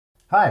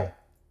Hi,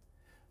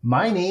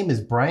 my name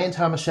is Brian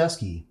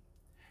Tomaszewski.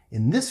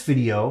 In this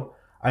video,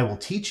 I will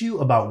teach you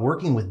about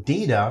working with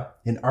data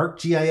in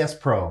ArcGIS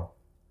Pro.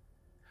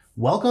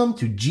 Welcome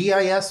to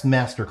GIS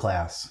Master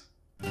Class.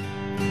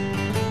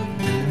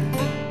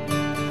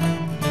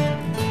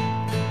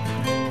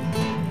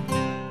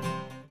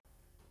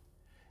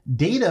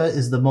 Data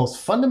is the most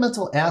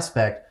fundamental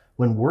aspect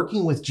when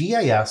working with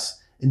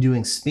GIS and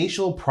doing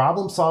spatial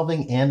problem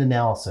solving and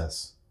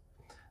analysis.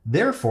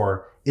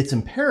 Therefore, it's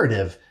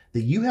imperative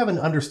that you have an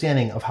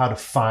understanding of how to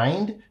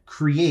find,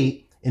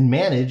 create, and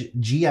manage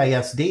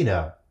GIS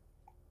data.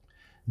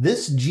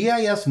 This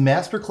GIS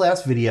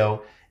Masterclass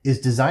video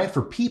is designed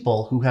for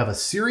people who have a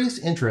serious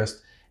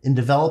interest in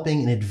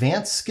developing an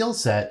advanced skill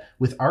set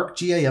with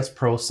ArcGIS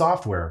Pro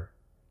software.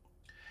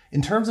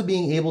 In terms of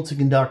being able to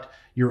conduct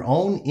your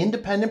own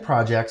independent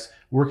projects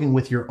working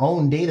with your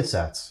own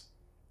datasets.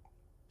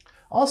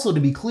 Also, to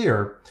be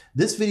clear,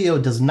 this video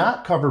does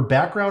not cover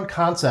background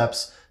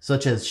concepts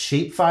such as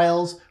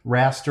shapefiles,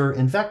 raster,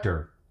 and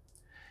vector.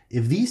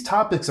 If these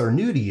topics are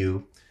new to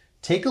you,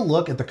 take a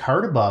look at the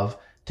card above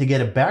to get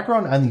a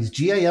background on these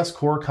GIS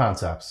core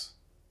concepts.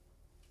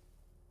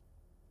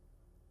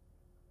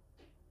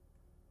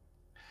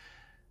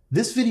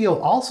 This video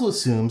also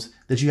assumes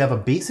that you have a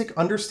basic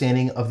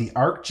understanding of the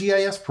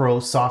ArcGIS Pro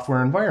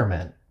software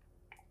environment.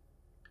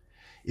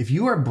 If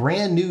you are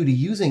brand new to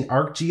using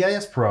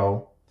ArcGIS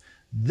Pro,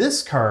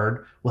 this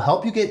card will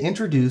help you get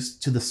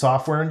introduced to the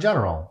software in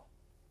general.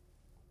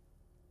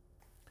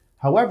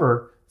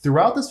 However,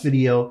 throughout this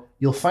video,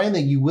 you'll find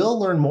that you will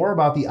learn more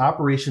about the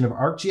operation of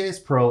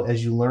ArcGIS Pro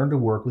as you learn to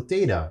work with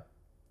data.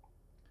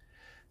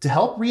 To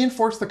help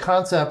reinforce the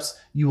concepts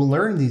you will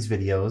learn in these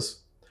videos,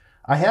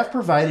 I have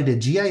provided a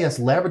GIS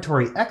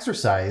laboratory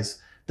exercise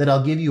that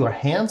I'll give you a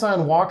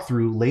hands-on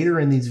walkthrough later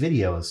in these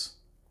videos.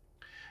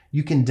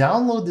 You can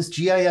download this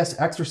GIS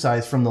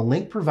exercise from the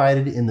link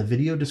provided in the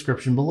video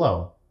description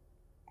below.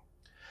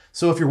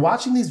 So if you're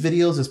watching these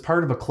videos as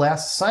part of a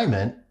class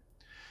assignment,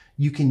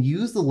 you can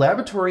use the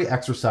laboratory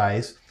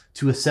exercise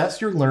to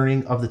assess your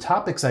learning of the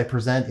topics I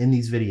present in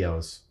these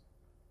videos.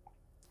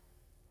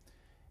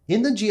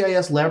 In the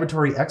GIS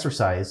laboratory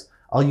exercise,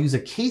 I'll use a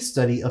case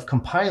study of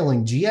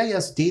compiling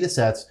GIS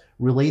datasets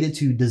related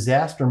to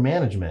disaster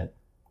management.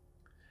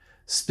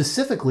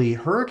 Specifically,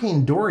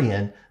 Hurricane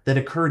Dorian that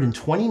occurred in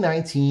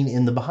 2019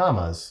 in the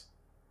Bahamas.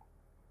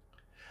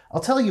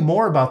 I'll tell you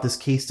more about this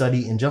case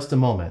study in just a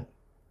moment.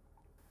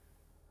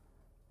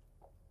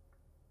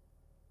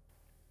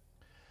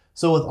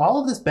 So with all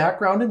of this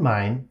background in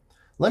mind,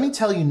 let me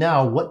tell you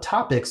now what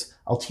topics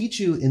I'll teach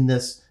you in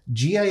this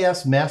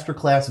GIS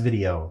Masterclass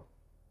video.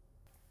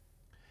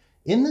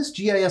 In this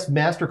GIS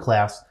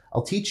Masterclass,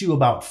 I'll teach you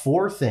about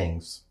 4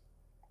 things.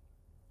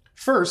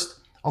 First,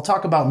 I'll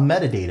talk about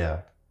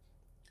metadata.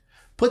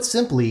 Put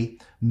simply,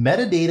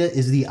 metadata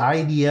is the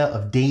idea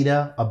of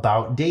data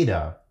about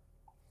data.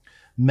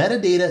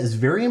 Metadata is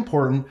very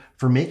important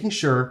for making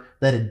sure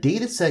that a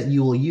data set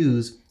you will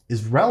use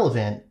is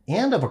relevant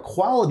and of a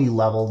quality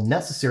level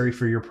necessary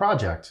for your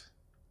project.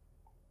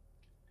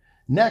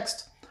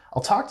 Next,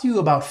 I'll talk to you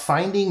about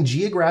finding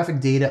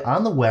geographic data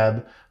on the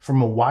web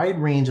from a wide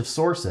range of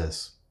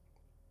sources.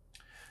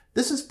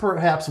 This is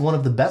perhaps one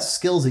of the best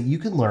skills that you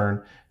can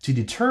learn to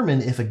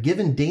determine if a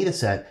given data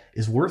set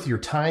is worth your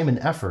time and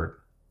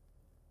effort.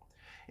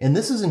 And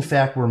this is in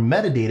fact where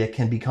metadata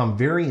can become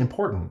very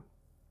important.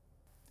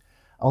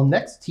 I'll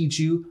next teach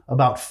you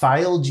about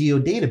file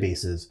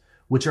geodatabases,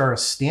 which are a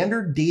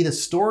standard data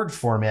stored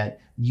format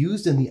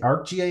used in the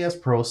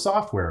ArcGIS Pro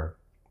software.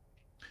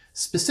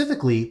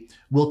 Specifically,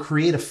 we'll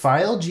create a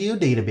file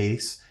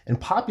geodatabase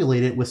and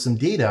populate it with some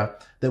data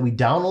that we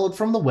download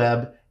from the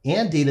web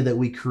and data that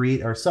we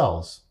create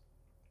ourselves.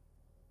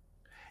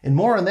 And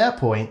more on that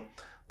point,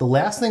 the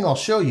last thing I'll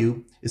show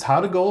you is how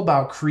to go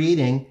about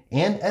creating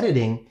and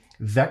editing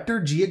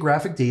vector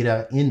geographic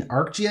data in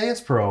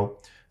ArcGIS Pro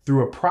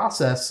through a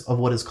process of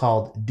what is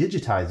called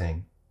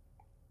digitizing.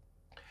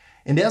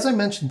 And as I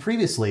mentioned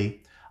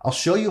previously, I'll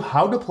show you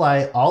how to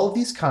apply all of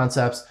these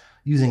concepts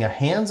using a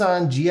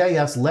hands-on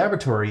GIS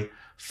laboratory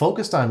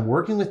focused on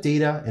working with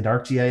data in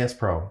ArcGIS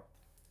Pro.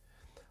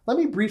 Let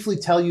me briefly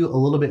tell you a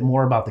little bit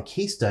more about the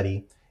case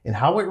study and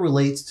how it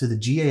relates to the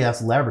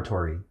GIS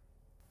laboratory.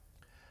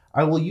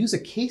 I will use a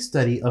case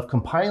study of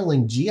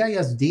compiling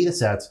GIS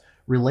datasets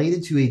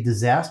related to a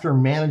disaster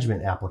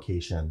management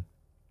application.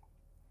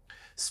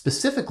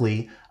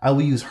 Specifically, I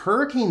will use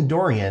Hurricane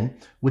Dorian,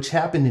 which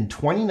happened in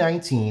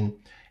 2019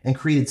 and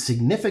created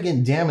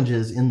significant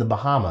damages in the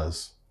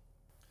Bahamas.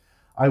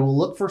 I will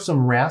look for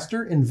some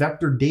raster and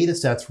vector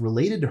datasets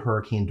related to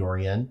Hurricane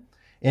Dorian,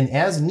 and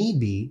as need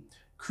be,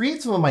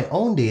 create some of my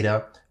own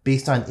data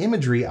based on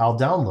imagery I'll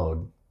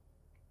download.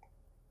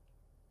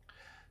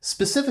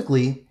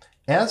 Specifically,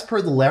 as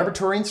per the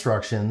laboratory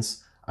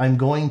instructions, I'm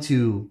going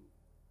to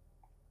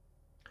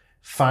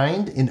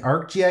find an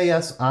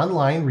ArcGIS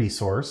online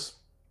resource,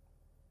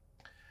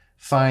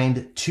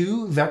 find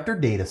 2 vector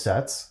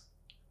datasets,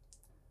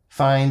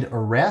 find a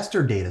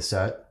raster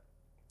dataset,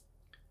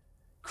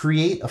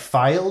 create a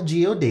file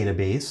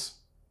geodatabase,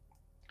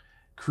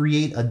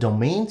 create a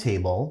domain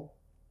table,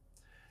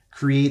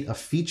 create a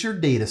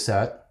featured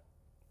dataset,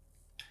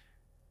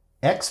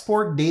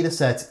 export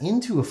datasets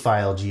into a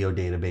file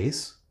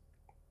geodatabase,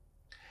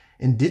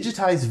 and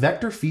digitize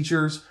vector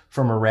features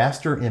from a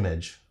raster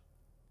image.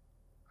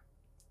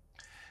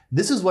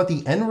 This is what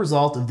the end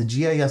result of the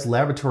GIS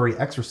laboratory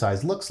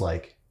exercise looks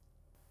like.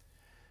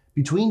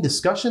 Between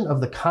discussion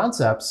of the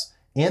concepts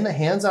and the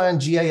hands-on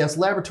GIS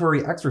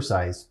laboratory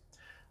exercise,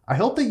 I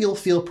hope that you'll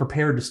feel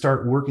prepared to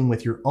start working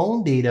with your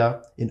own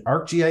data in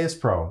ArcGIS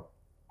Pro.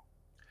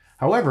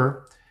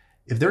 However,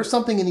 if there's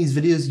something in these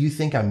videos you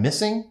think I'm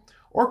missing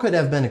or could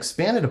have been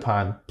expanded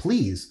upon,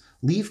 please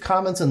leave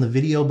comments in the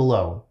video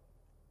below.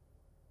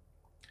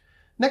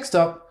 Next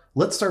up,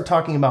 let's start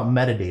talking about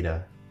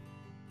metadata.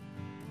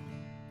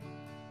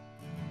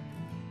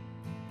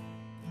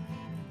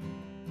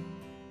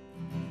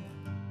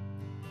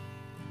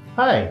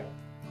 Hi,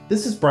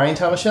 this is Brian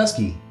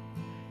Tomaszewski.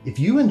 If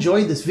you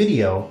enjoyed this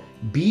video,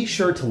 be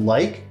sure to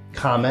like,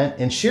 comment,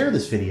 and share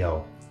this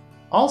video.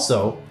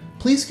 Also,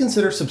 please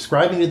consider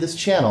subscribing to this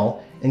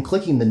channel and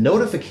clicking the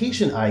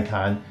notification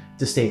icon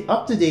to stay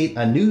up to date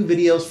on new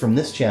videos from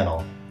this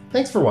channel.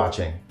 Thanks for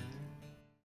watching.